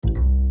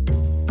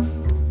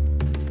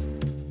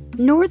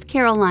North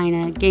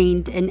Carolina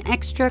gained an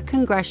extra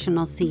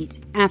congressional seat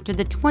after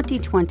the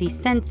 2020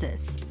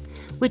 census,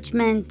 which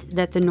meant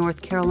that the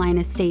North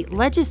Carolina state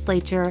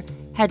legislature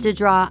had to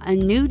draw a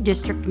new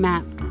district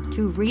map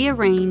to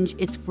rearrange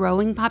its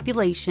growing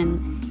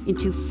population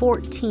into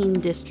 14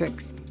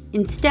 districts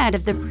instead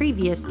of the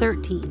previous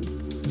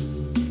 13.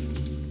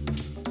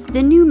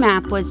 The new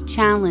map was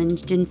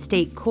challenged in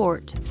state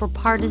court for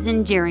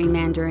partisan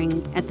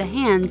gerrymandering at the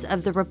hands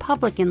of the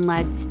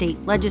Republican-led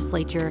state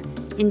legislature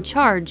in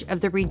charge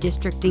of the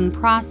redistricting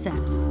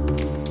process.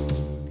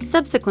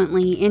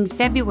 Subsequently, in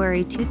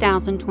February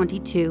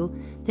 2022,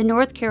 the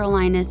North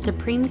Carolina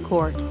Supreme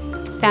Court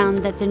found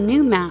that the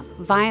new map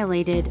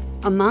violated,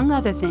 among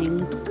other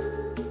things,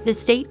 the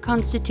state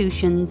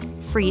constitution's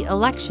Free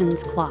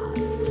Elections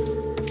Clause.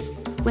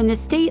 When the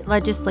state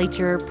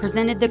legislature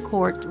presented the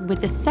court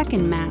with the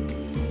second map,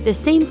 the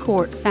same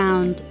court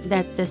found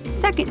that the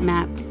second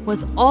map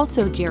was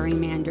also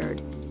gerrymandered,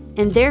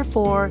 and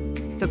therefore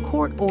the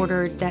court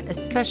ordered that a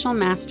special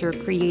master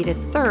create a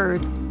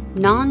third,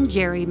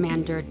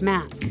 non-gerrymandered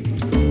map.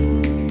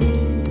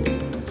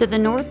 So the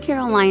North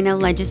Carolina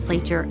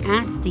legislature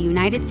asked the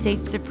United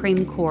States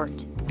Supreme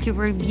Court to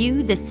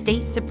review the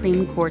state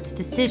Supreme Court's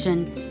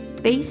decision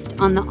based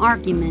on the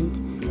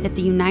argument that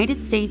the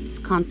United States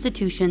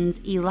Constitution's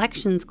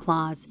Elections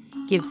Clause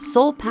gives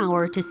sole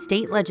power to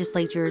state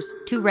legislatures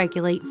to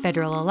regulate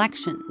federal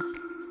elections,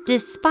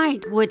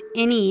 despite what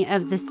any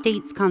of the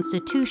state's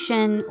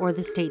constitution or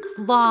the state's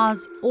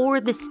laws or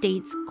the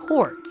state's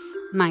courts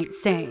might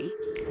say.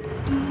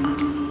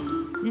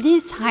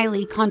 This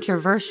highly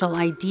controversial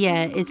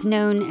idea is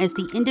known as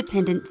the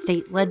independent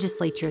state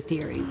legislature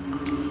theory.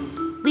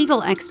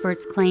 Legal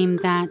experts claim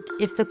that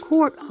if the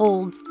court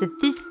holds that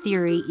this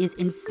theory is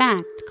in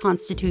fact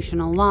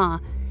constitutional law,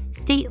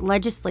 state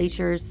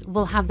legislatures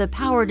will have the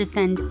power to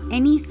send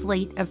any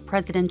slate of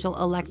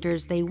presidential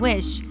electors they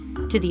wish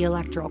to the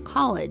Electoral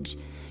College,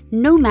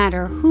 no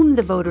matter whom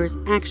the voters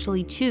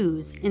actually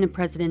choose in a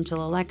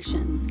presidential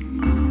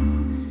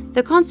election.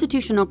 The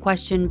constitutional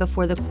question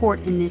before the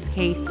court in this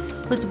case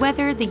was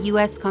whether the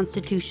U.S.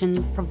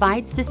 Constitution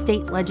provides the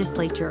state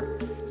legislature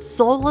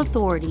sole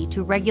authority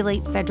to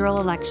regulate federal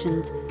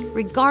elections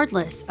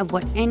regardless of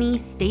what any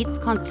state's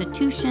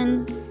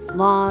constitution,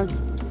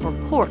 laws, or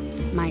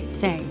courts might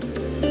say.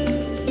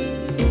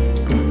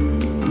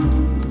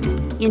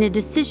 In a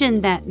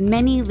decision that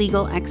many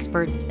legal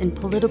experts and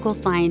political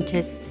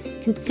scientists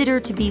consider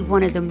to be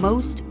one of the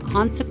most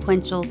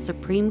consequential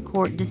Supreme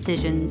Court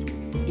decisions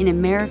in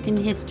American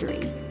history,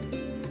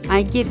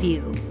 I give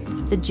you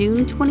the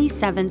June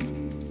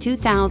 27,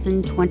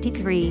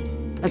 2023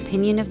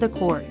 opinion of the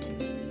court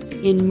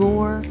in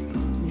Moore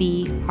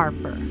v.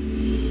 Harper.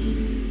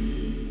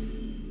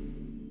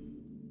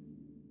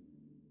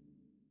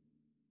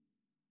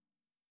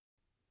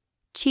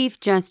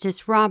 Chief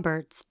Justice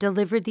Roberts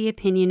delivered the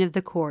opinion of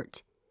the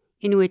court,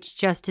 in which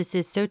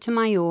Justices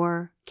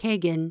Sotomayor,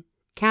 Kagan,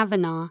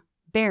 Kavanaugh,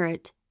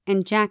 Barrett,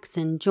 and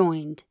Jackson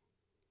joined.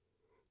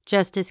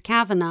 Justice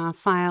Kavanaugh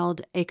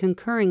filed a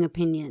concurring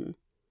opinion.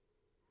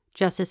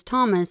 Justice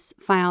Thomas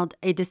filed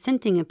a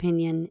dissenting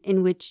opinion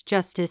in which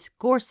Justice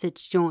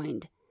Gorsuch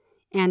joined,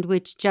 and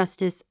which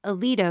Justice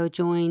Alito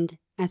joined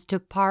as to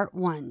Part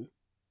 1.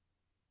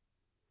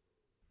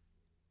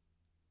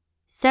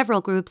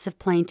 Several groups of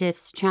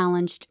plaintiffs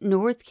challenged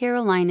North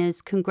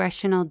Carolina's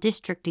congressional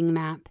districting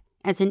map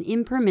as an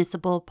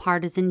impermissible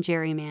partisan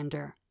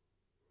gerrymander.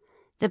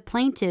 The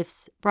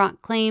plaintiffs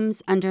brought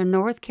claims under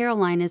North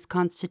Carolina's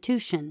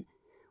Constitution,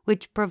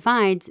 which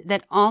provides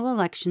that all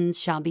elections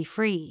shall be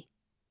free.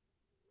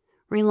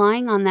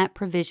 Relying on that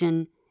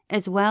provision,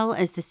 as well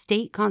as the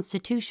state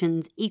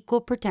constitution's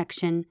equal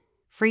protection,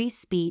 free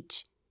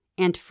speech,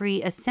 and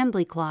free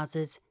assembly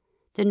clauses,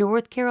 the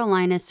North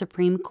Carolina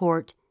Supreme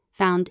Court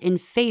found in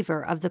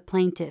favor of the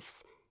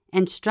plaintiffs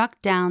and struck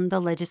down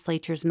the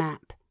legislature's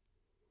map.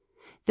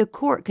 The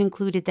court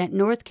concluded that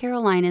North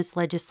Carolina's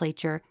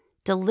legislature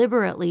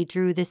deliberately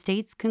drew the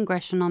state's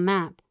congressional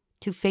map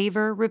to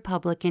favor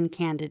Republican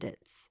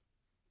candidates.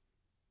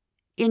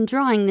 In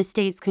drawing the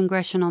state's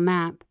congressional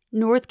map,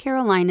 North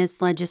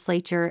Carolina's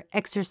legislature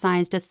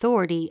exercised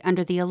authority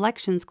under the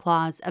Elections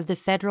Clause of the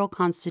federal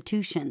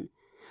Constitution,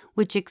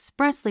 which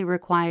expressly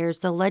requires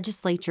the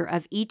legislature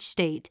of each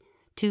state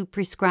to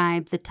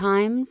prescribe the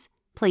times,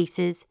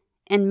 places,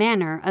 and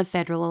manner of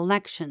federal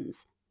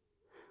elections.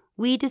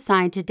 We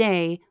decide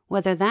today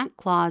whether that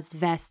clause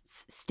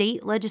vests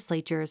state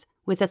legislatures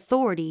with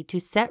authority to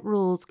set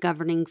rules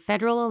governing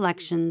federal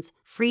elections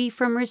free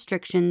from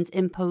restrictions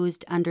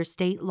imposed under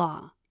state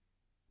law.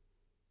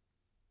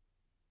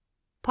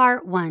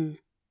 Part 1.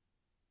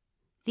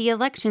 The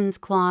Elections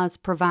Clause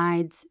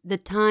provides the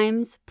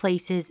times,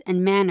 places,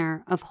 and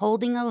manner of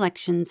holding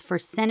elections for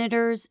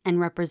senators and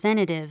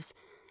representatives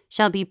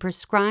shall be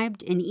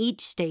prescribed in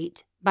each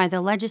state by the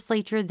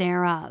legislature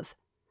thereof,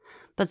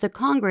 but the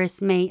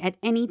Congress may at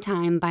any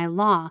time by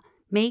law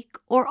make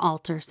or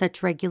alter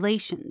such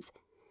regulations,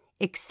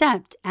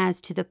 except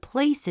as to the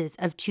places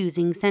of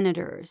choosing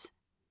senators.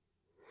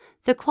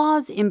 The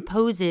clause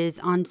imposes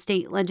on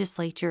state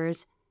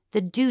legislatures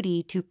the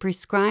duty to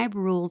prescribe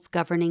rules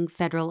governing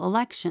federal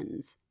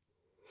elections.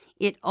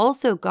 It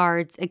also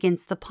guards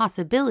against the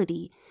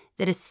possibility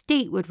that a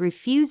state would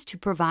refuse to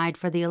provide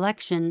for the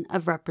election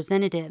of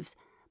representatives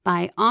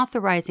by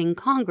authorizing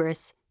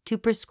Congress to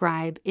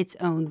prescribe its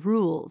own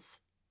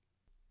rules.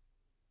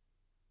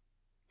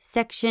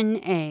 Section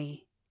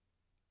A.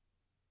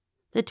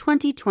 The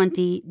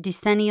 2020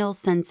 decennial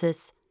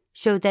census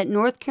showed that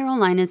North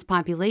Carolina's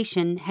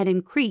population had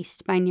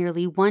increased by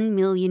nearly 1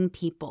 million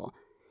people,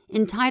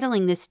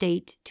 entitling the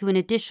state to an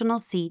additional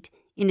seat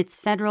in its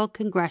federal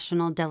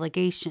congressional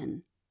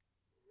delegation.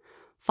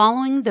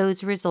 Following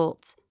those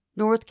results,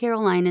 North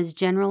Carolina's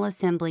General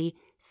Assembly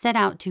set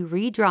out to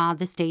redraw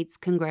the state's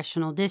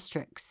congressional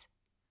districts.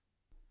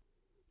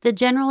 The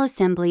General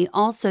Assembly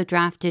also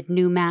drafted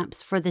new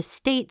maps for the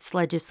state's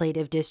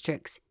legislative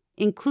districts,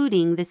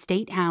 including the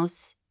State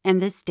House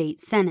and the State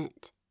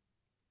Senate.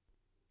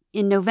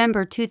 In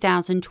November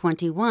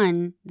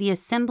 2021, the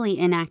Assembly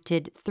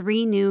enacted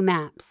 3 new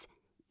maps,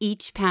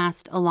 each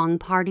passed along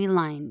party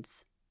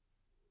lines.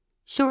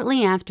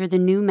 Shortly after the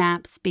new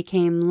maps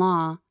became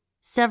law,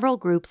 several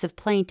groups of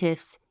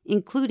plaintiffs,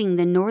 including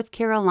the North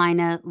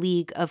Carolina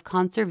League of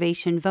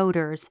Conservation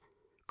Voters,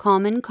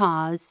 Common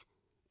Cause,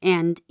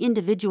 and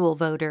individual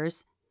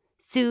voters,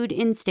 sued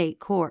in state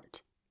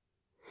court.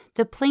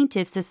 The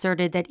plaintiffs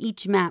asserted that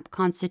each map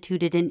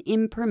constituted an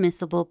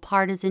impermissible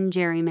partisan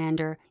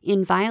gerrymander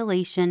in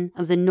violation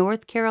of the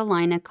North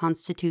Carolina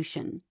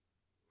Constitution.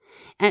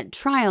 At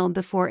trial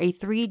before a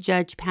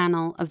 3-judge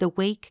panel of the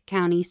Wake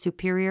County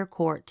Superior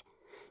Court,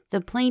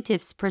 the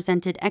plaintiffs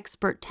presented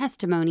expert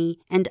testimony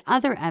and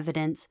other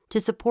evidence to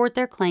support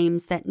their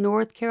claims that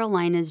North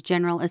Carolina's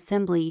General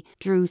Assembly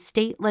drew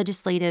state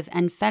legislative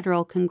and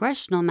federal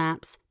congressional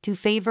maps to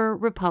favor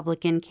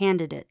Republican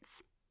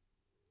candidates.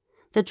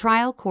 The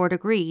trial court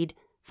agreed,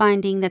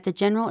 finding that the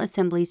General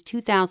Assembly's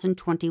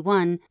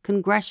 2021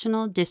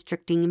 congressional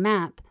districting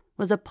map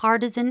was a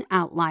partisan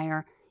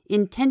outlier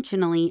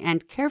intentionally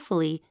and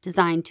carefully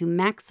designed to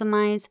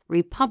maximize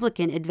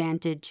Republican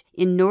advantage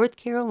in North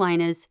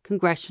Carolina's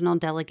congressional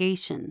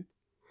delegation.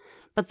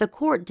 But the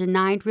court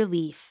denied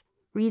relief,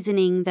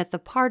 reasoning that the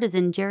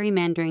partisan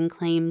gerrymandering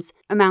claims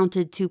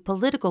amounted to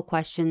political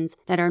questions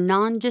that are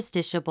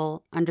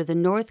non-justiciable under the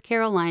North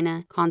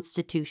Carolina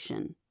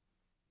Constitution.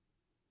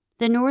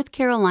 The North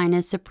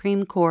Carolina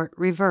Supreme Court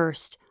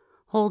reversed,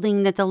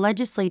 holding that the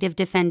legislative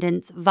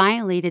defendants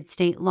violated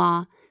state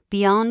law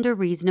beyond a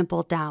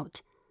reasonable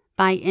doubt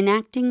by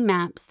enacting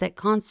maps that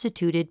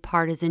constituted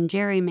partisan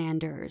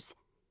gerrymanders.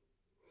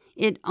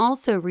 It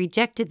also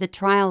rejected the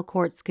trial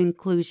court's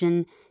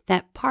conclusion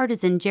that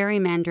partisan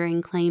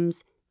gerrymandering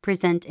claims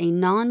present a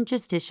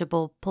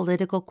non-justiciable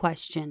political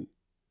question.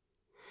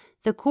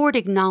 The court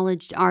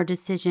acknowledged our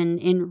decision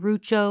in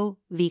Rucho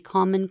v.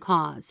 Common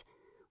Cause,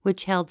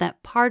 which held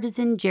that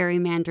partisan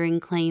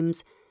gerrymandering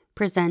claims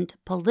present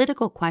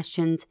political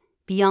questions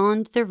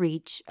beyond the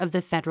reach of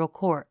the federal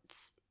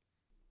courts.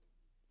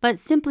 But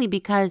simply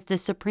because the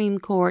Supreme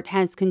Court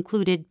has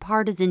concluded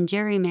partisan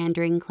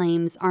gerrymandering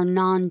claims are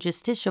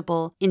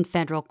non-justiciable in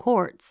federal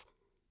courts,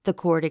 the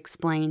court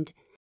explained,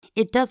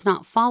 it does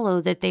not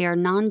follow that they are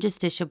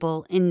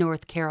non-justiciable in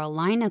North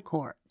Carolina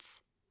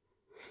courts.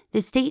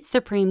 The state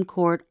Supreme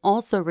Court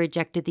also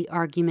rejected the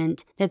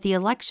argument that the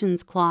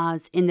Elections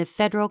Clause in the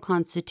federal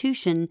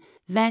Constitution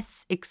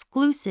vests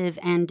exclusive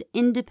and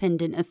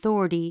independent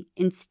authority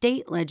in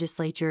state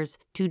legislatures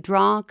to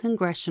draw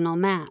congressional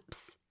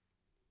maps.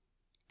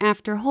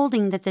 After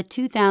holding that the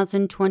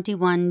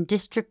 2021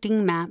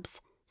 districting maps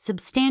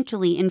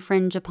substantially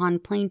infringe upon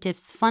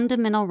plaintiffs'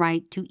 fundamental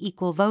right to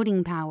equal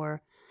voting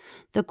power,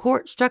 the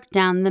court struck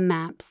down the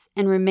maps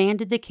and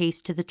remanded the case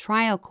to the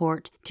trial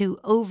court to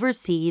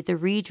oversee the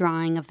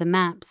redrawing of the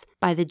maps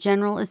by the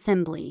General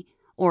Assembly,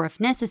 or if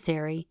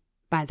necessary,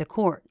 by the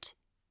court.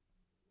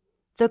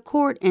 The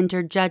court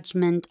entered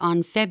judgment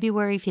on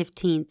February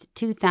 15,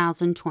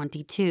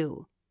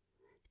 2022.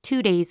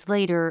 2 days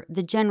later,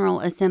 the General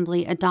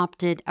Assembly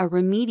adopted a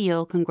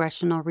remedial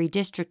congressional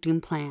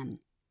redistricting plan.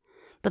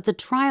 But the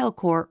trial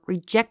court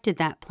rejected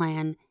that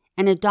plan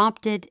and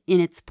adopted in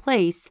its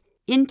place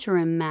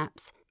interim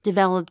maps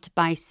developed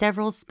by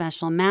several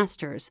special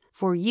masters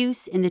for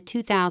use in the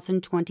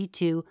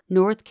 2022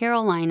 North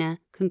Carolina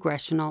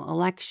congressional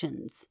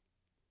elections.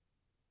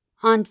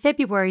 On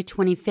February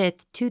 25,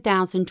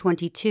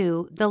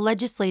 2022, the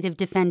legislative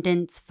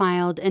defendants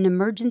filed an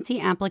emergency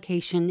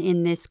application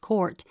in this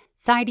court,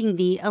 citing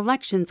the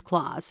Elections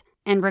Clause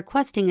and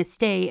requesting a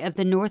stay of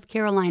the North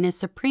Carolina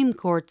Supreme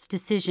Court's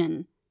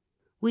decision.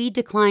 We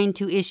declined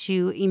to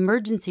issue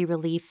emergency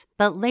relief,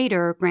 but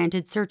later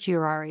granted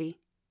certiorari.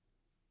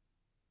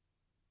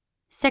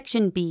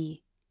 Section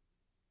B.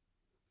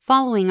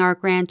 Following our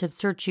grant of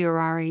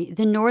certiorari,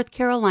 the North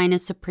Carolina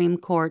Supreme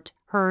Court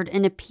heard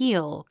an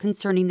appeal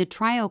concerning the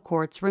trial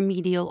court's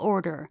remedial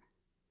order.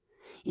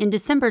 In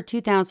December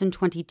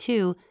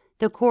 2022,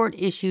 the court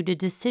issued a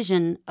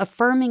decision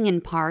affirming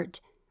in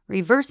part,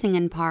 reversing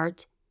in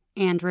part,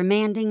 and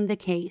remanding the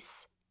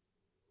case.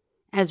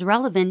 As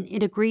relevant,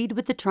 it agreed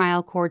with the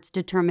trial court's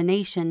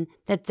determination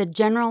that the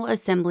General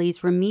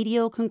Assembly's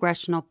remedial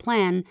congressional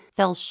plan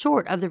fell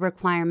short of the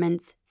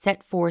requirements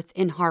set forth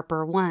in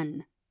Harper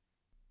 1.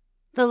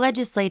 The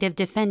legislative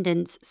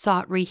defendants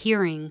sought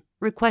rehearing,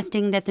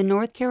 requesting that the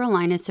North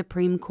Carolina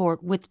Supreme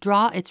Court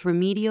withdraw its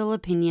remedial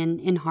opinion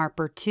in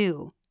Harper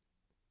 2.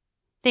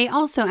 They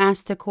also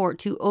asked the court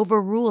to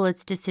overrule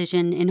its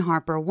decision in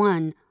Harper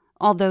 1,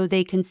 although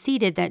they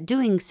conceded that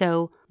doing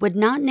so would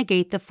not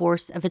negate the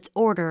force of its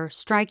order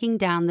striking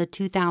down the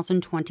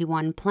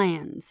 2021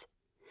 plans.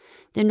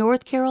 The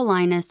North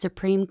Carolina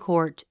Supreme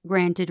Court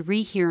granted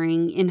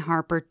rehearing in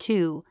Harper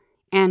 2,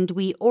 and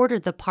we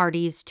ordered the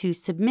parties to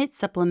submit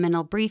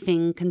supplemental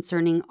briefing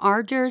concerning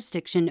our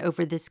jurisdiction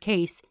over this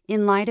case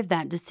in light of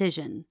that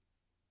decision.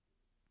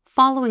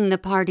 Following the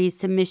parties'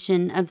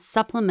 submission of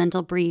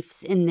supplemental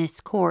briefs in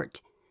this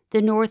court,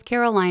 the North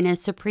Carolina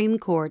Supreme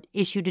Court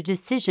issued a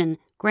decision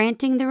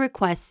granting the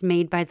requests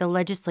made by the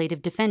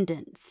legislative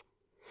defendants.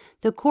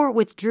 The court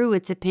withdrew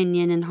its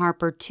opinion in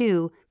Harper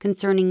 2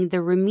 concerning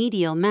the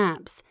remedial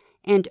maps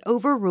and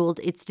overruled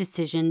its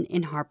decision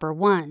in Harper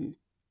 1.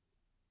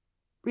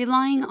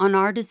 Relying on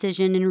our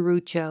decision in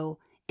Rucho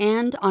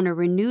and on a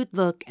renewed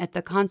look at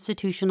the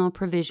constitutional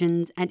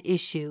provisions at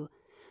issue,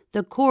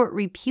 the court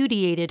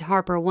repudiated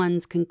Harper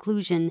 1's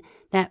conclusion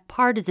that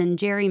partisan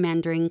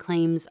gerrymandering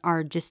claims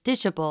are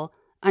justiciable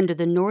under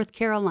the North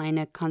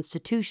Carolina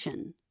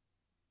Constitution.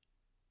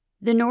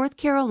 The North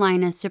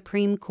Carolina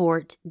Supreme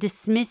Court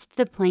dismissed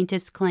the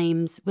plaintiffs'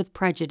 claims with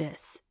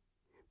prejudice,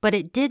 but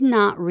it did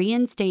not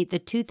reinstate the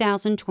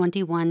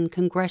 2021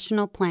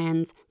 congressional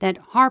plans that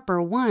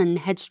Harper 1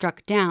 had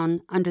struck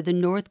down under the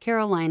North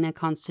Carolina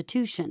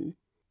Constitution.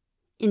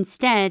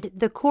 Instead,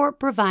 the court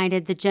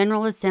provided the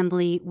General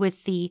Assembly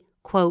with the,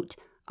 quote,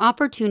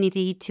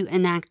 opportunity to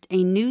enact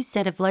a new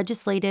set of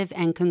legislative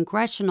and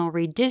congressional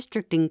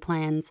redistricting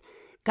plans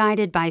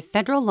guided by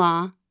federal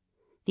law,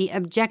 the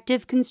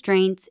objective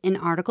constraints in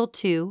Article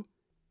 2,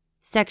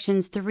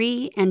 Sections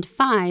 3 and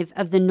 5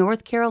 of the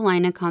North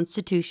Carolina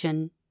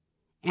Constitution,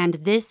 and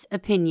this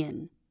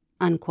opinion,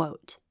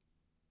 unquote.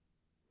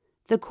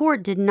 The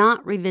court did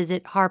not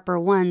revisit Harper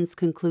 1's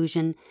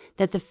conclusion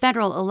that the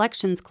Federal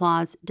Elections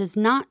Clause does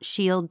not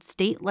shield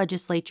state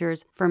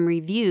legislatures from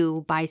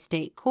review by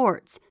state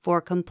courts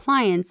for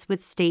compliance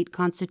with state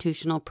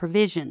constitutional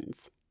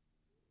provisions.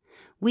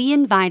 We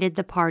invited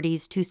the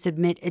parties to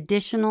submit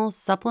additional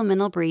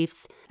supplemental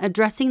briefs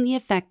addressing the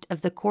effect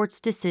of the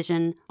court's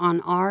decision on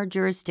our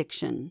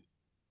jurisdiction.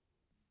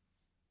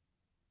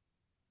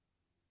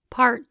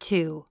 Part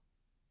 2.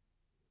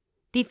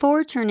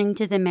 Before turning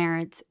to the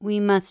merits, we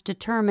must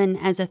determine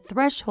as a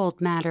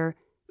threshold matter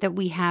that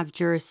we have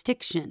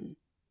jurisdiction.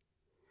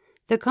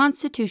 The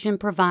Constitution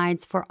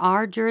provides for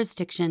our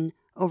jurisdiction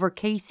over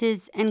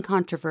cases and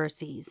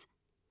controversies.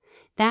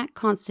 That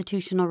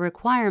constitutional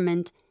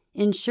requirement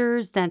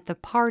ensures that the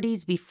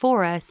parties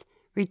before us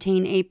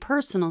retain a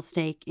personal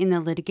stake in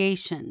the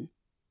litigation.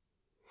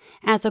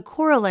 As a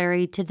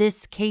corollary to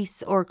this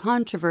case or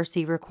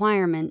controversy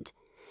requirement,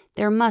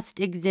 there must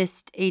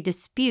exist a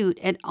dispute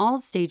at all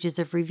stages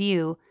of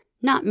review,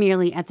 not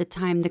merely at the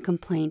time the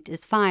complaint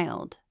is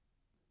filed.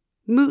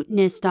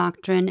 Mootness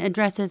doctrine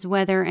addresses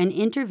whether an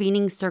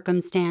intervening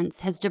circumstance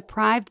has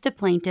deprived the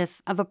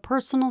plaintiff of a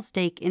personal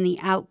stake in the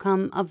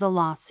outcome of the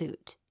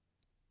lawsuit.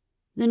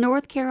 The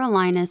North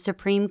Carolina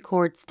Supreme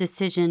Court's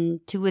decision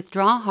to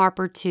withdraw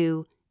Harper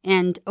 2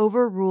 and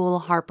overrule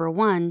Harper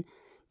 1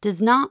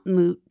 does not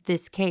moot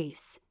this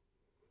case.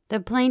 The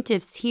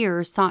plaintiffs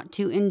here sought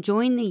to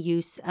enjoin the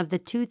use of the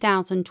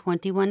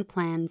 2021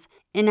 plans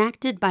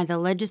enacted by the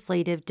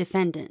legislative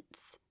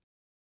defendants.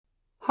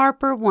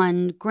 Harper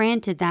 1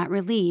 granted that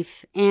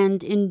relief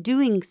and, in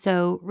doing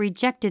so,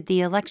 rejected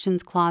the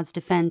Elections Clause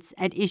defense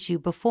at issue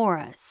before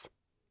us.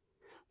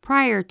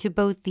 Prior to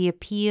both the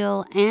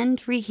appeal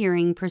and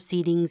rehearing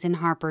proceedings in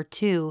Harper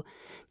 2,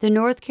 the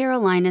North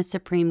Carolina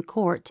Supreme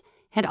Court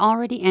had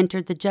already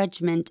entered the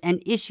judgment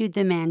and issued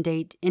the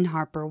mandate in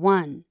Harper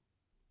 1.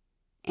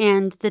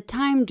 And the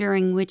time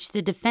during which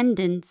the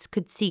defendants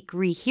could seek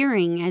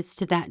rehearing as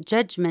to that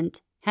judgment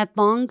had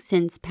long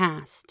since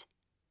passed.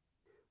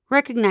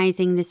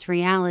 Recognizing this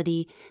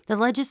reality, the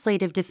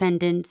legislative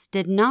defendants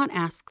did not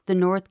ask the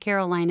North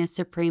Carolina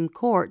Supreme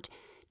Court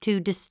to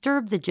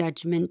disturb the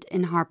judgment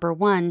in Harper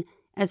 1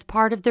 as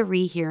part of the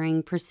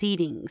rehearing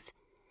proceedings.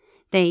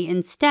 They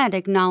instead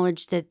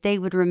acknowledged that they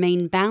would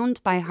remain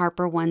bound by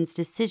Harper 1's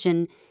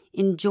decision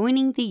in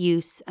joining the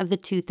use of the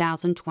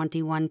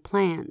 2021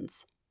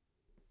 plans.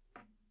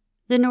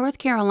 The North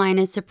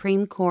Carolina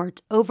Supreme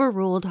Court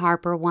overruled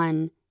Harper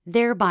 1,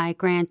 thereby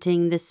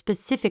granting the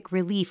specific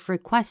relief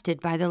requested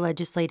by the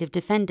legislative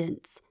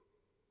defendants.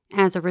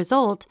 As a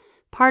result,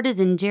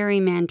 partisan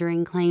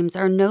gerrymandering claims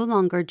are no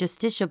longer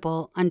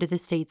justiciable under the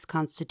state's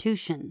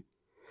constitution.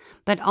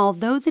 But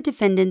although the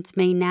defendants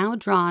may now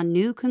draw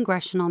new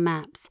congressional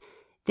maps,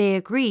 they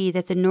agree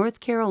that the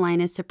North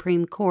Carolina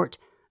Supreme Court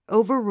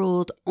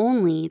overruled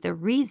only the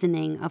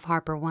reasoning of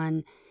Harper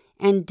 1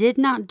 and did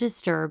not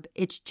disturb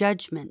its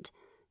judgment,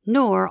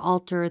 nor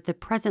alter the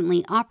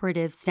presently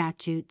operative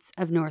statutes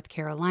of North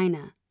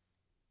Carolina.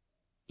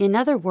 In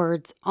other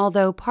words,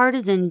 although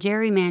partisan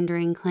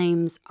gerrymandering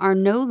claims are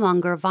no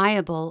longer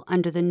viable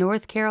under the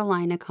North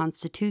Carolina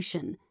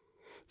Constitution,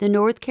 the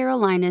North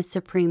Carolina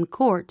Supreme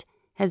Court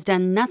has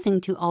done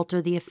nothing to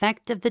alter the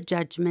effect of the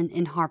judgment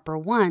in Harper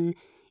 1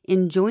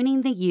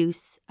 enjoining the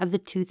use of the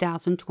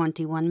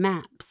 2021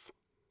 maps.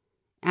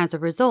 As a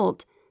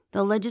result,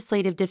 the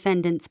legislative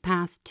defendant's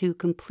path to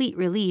complete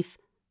relief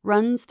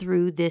runs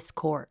through this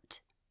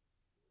court.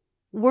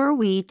 Were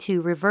we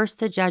to reverse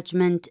the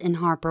judgment in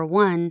Harper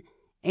 1,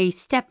 a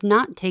step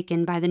not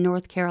taken by the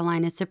North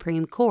Carolina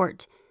Supreme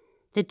Court,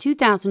 the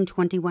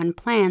 2021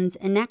 plans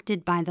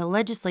enacted by the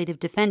legislative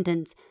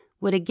defendants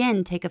would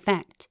again take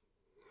effect.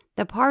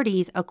 The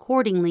parties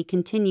accordingly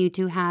continue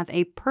to have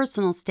a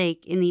personal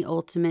stake in the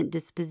ultimate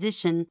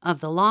disposition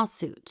of the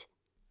lawsuit.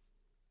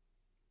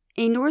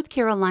 A North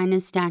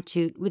Carolina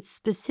statute with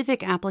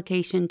specific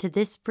application to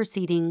this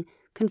proceeding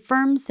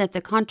confirms that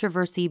the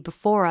controversy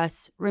before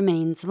us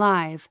remains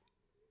live.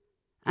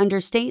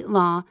 Under state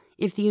law,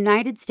 if the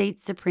United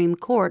States Supreme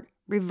Court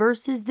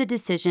reverses the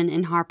decision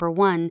in Harper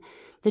 1,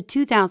 the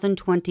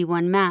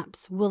 2021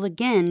 maps will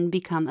again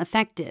become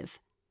effective.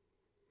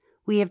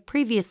 We have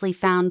previously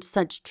found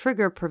such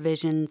trigger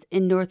provisions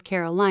in North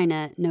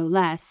Carolina, no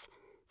less,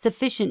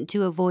 sufficient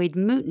to avoid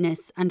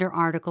mootness under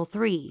Article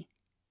 3.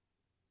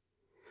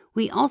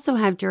 We also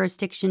have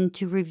jurisdiction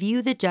to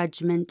review the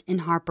judgment in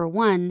Harper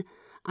 1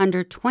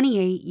 under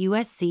 28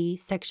 U.S.C.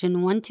 Section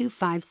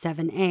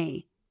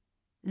 1257A.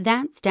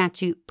 That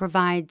statute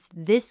provides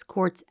this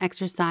court's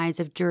exercise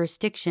of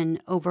jurisdiction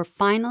over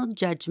final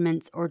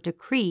judgments or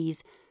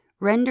decrees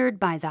rendered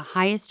by the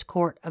highest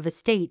court of a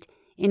state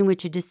in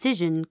which a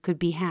decision could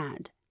be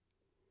had.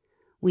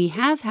 We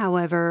have,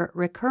 however,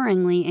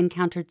 recurringly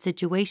encountered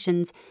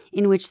situations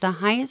in which the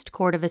highest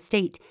court of a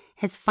state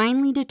has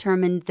finally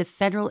determined the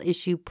federal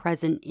issue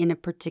present in a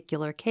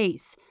particular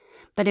case,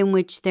 but in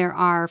which there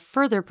are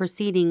further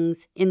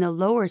proceedings in the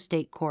lower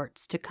state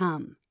courts to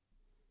come.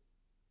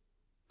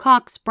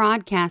 Cox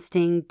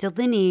Broadcasting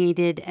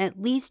delineated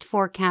at least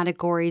 4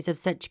 categories of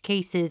such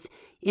cases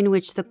in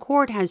which the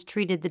court has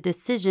treated the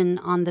decision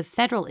on the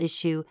federal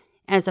issue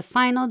as a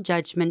final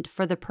judgment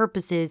for the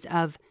purposes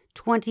of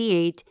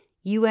 28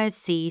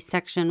 U.S.C.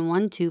 Section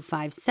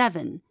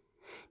 1257,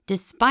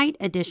 despite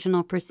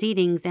additional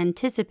proceedings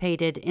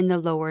anticipated in the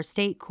lower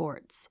state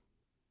courts.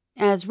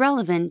 As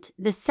relevant,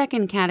 the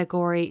second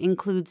category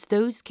includes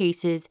those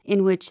cases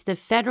in which the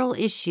federal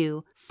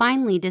issue,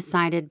 finally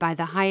decided by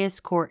the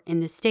highest court in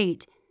the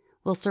state,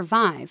 will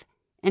survive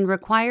and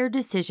require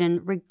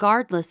decision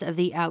regardless of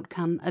the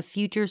outcome of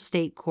future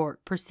state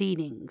court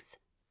proceedings.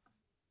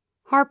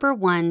 Harper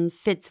 1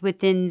 fits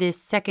within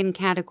this second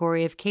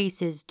category of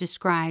cases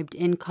described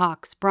in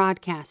Cox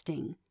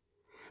Broadcasting.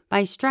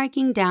 By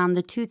striking down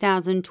the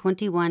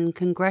 2021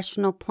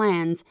 congressional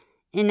plans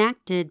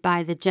enacted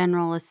by the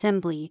General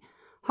Assembly,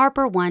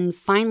 Harper 1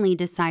 finally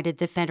decided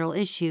the federal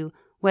issue,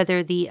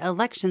 whether the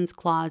Elections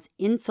Clause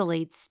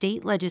insulates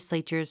state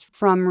legislatures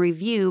from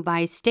review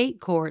by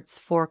state courts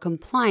for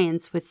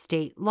compliance with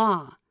state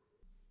law.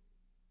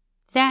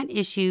 That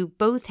issue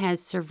both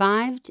has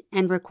survived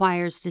and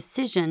requires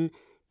decision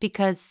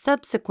because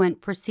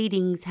subsequent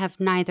proceedings have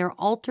neither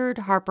altered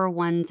Harper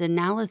 1's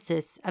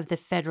analysis of the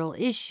federal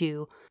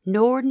issue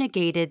nor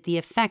negated the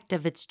effect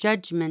of its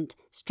judgment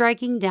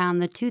striking down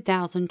the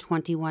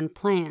 2021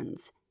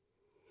 plans.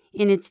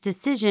 In its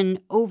decision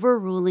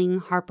overruling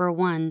Harper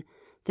 1,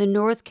 the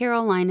North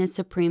Carolina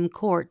Supreme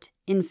Court,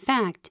 in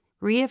fact,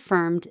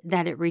 reaffirmed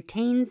that it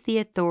retains the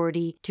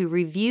authority to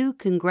review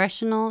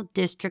congressional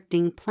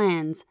districting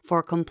plans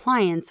for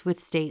compliance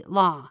with state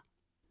law.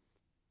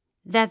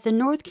 That the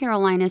North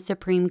Carolina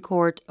Supreme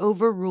Court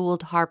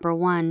overruled Harper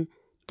 1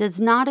 does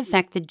not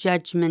affect the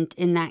judgment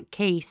in that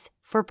case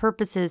for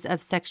purposes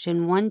of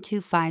Section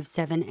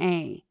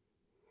 1257A.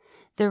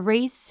 The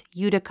res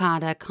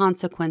judicata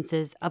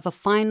consequences of a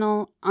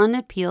final,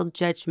 unappealed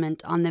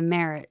judgment on the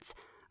merits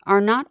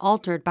are not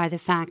altered by the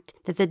fact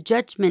that the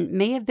judgment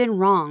may have been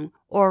wrong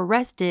or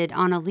rested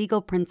on a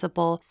legal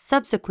principle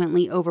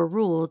subsequently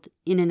overruled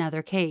in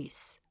another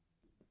case.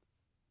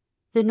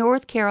 The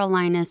North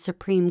Carolina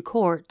Supreme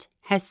Court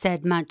has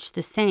said much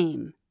the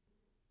same.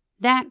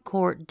 That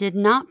court did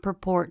not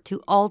purport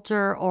to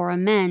alter or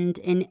amend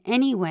in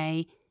any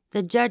way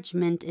the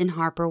judgment in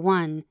Harper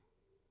 1.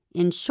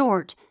 In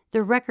short,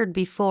 the record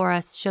before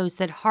us shows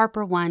that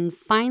Harper 1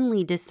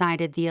 finally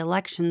decided the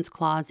Elections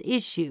Clause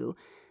issue,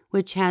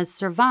 which has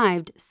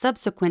survived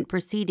subsequent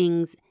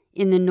proceedings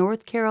in the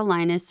North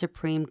Carolina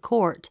Supreme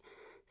Court,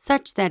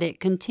 such that it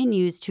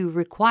continues to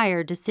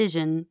require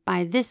decision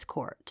by this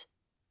court.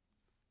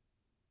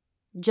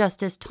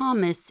 Justice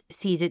Thomas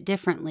sees it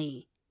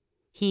differently.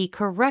 He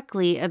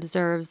correctly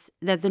observes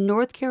that the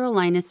North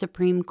Carolina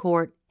Supreme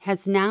Court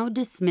has now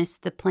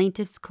dismissed the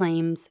plaintiff's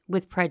claims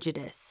with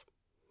prejudice.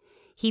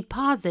 He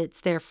posits,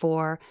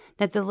 therefore,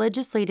 that the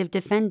legislative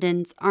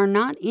defendants are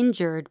not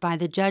injured by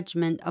the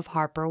judgment of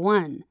Harper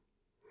 1.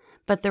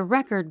 but the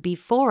record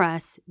before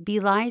us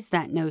belies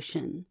that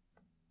notion.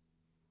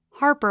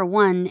 Harper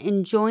 1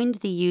 enjoined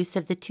the use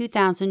of the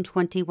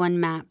 2021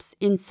 maps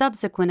in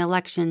subsequent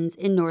elections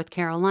in North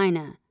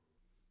Carolina.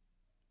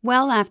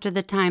 Well after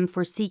the time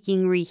for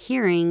seeking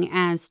rehearing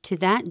as to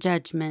that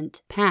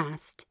judgment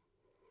passed,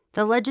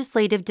 the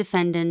legislative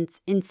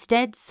defendants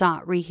instead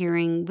sought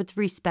rehearing with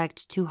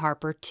respect to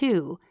Harper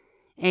 2,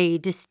 a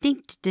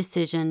distinct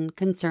decision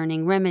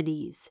concerning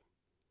remedies.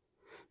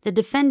 The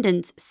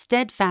defendants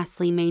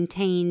steadfastly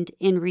maintained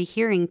in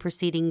rehearing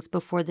proceedings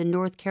before the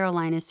North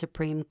Carolina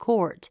Supreme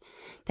Court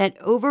that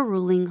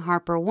overruling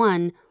Harper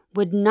 1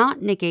 would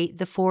not negate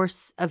the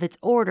force of its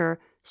order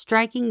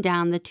striking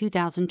down the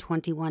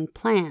 2021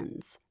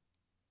 plans.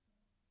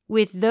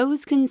 With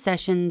those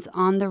concessions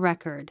on the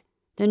record,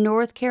 the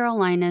North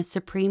Carolina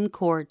Supreme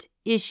Court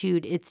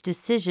issued its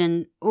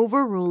decision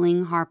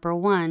overruling Harper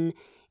 1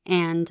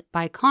 and,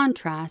 by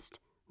contrast,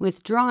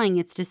 withdrawing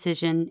its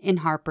decision in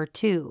Harper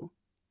 2.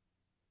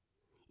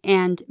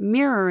 And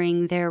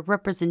mirroring their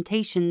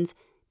representations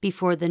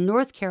before the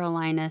North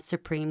Carolina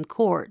Supreme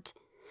Court,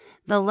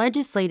 the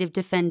legislative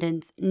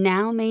defendants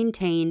now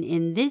maintain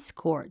in this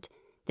court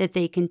that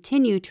they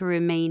continue to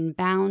remain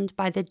bound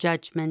by the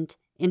judgment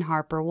in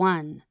Harper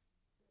 1.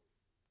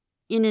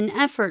 In an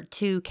effort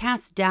to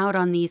cast doubt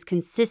on these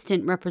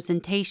consistent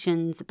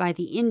representations by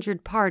the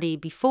injured party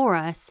before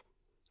us,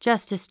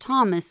 Justice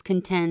Thomas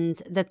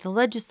contends that the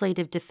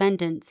legislative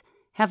defendants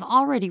have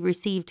already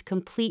received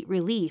complete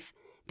relief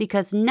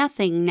because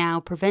nothing now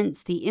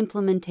prevents the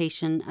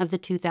implementation of the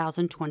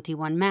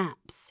 2021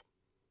 maps.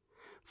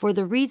 For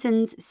the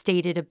reasons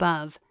stated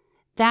above,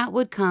 that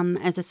would come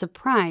as a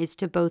surprise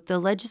to both the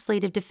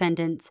legislative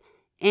defendants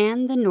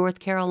and the North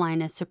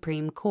Carolina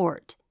Supreme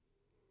Court.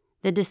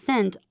 The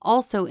dissent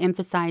also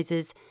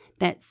emphasizes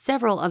that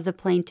several of the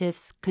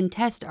plaintiffs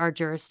contest our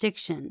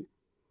jurisdiction,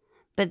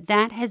 but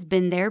that has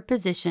been their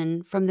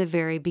position from the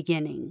very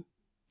beginning,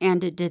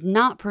 and it did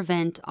not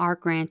prevent our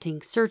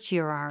granting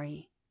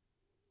certiorari.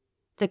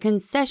 The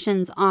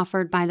concessions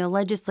offered by the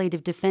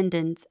legislative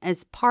defendants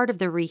as part of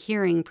the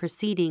rehearing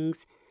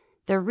proceedings,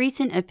 the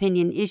recent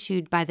opinion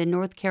issued by the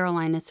North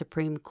Carolina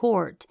Supreme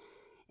Court,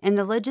 and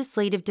the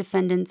legislative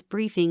defendants'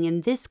 briefing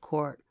in this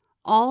court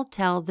all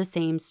tell the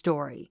same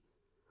story.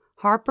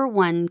 Harper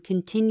 1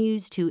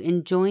 continues to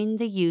enjoin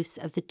the use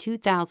of the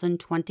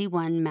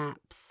 2021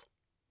 maps.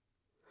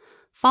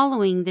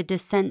 Following the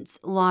dissent's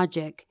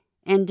logic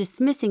and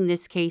dismissing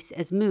this case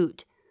as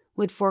moot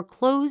would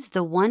foreclose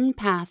the one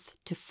path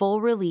to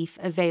full relief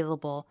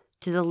available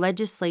to the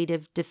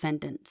legislative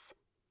defendants,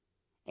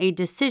 a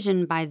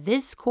decision by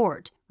this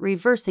court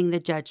reversing the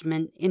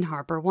judgment in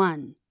Harper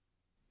 1.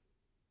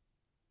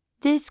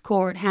 This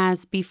court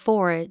has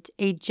before it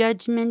a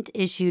judgment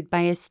issued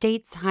by a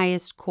state's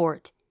highest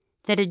court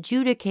that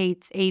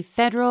adjudicates a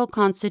federal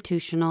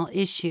constitutional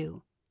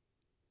issue.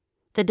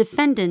 The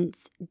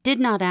defendants did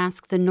not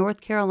ask the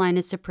North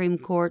Carolina Supreme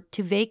Court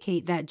to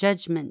vacate that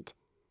judgment.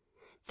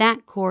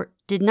 That court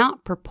did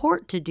not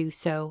purport to do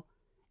so,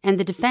 and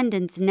the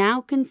defendants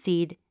now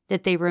concede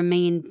that they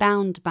remain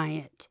bound by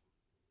it.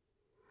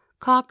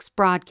 Cox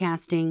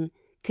Broadcasting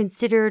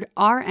considered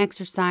our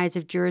exercise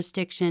of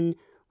jurisdiction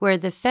where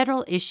the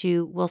federal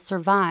issue will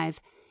survive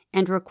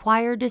and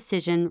require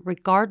decision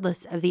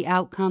regardless of the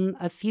outcome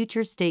of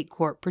future state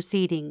court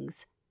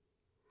proceedings.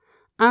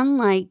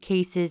 Unlike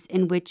cases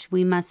in which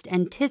we must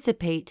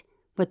anticipate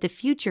what the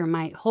future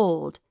might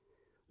hold,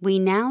 we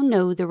now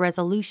know the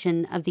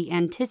resolution of the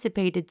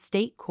anticipated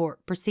state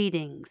court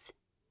proceedings.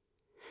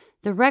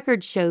 The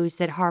record shows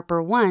that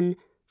Harper 1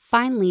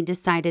 finally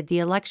decided the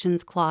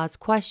Elections Clause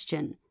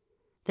question.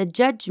 The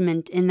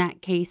judgment in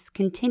that case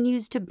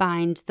continues to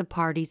bind the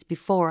parties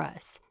before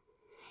us,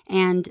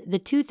 and the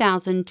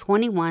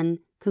 2021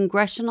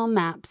 congressional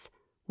maps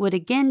would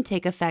again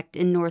take effect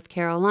in North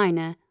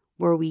Carolina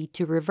were we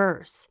to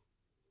reverse.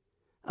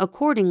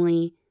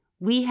 Accordingly,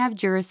 we have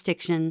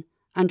jurisdiction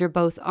under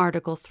both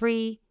Article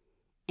 3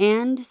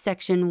 and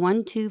Section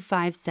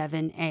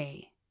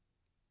 1257A.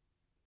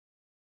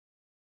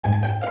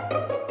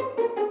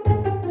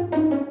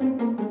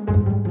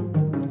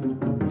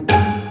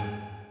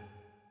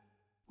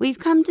 We've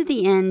come to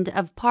the end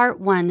of Part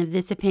 1 of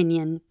this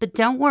opinion, but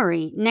don't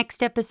worry,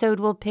 next episode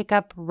will pick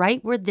up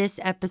right where this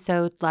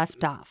episode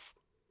left off.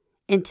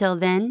 Until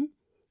then,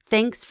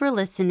 thanks for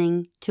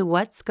listening to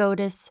What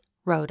SCOTUS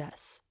Wrote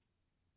Us.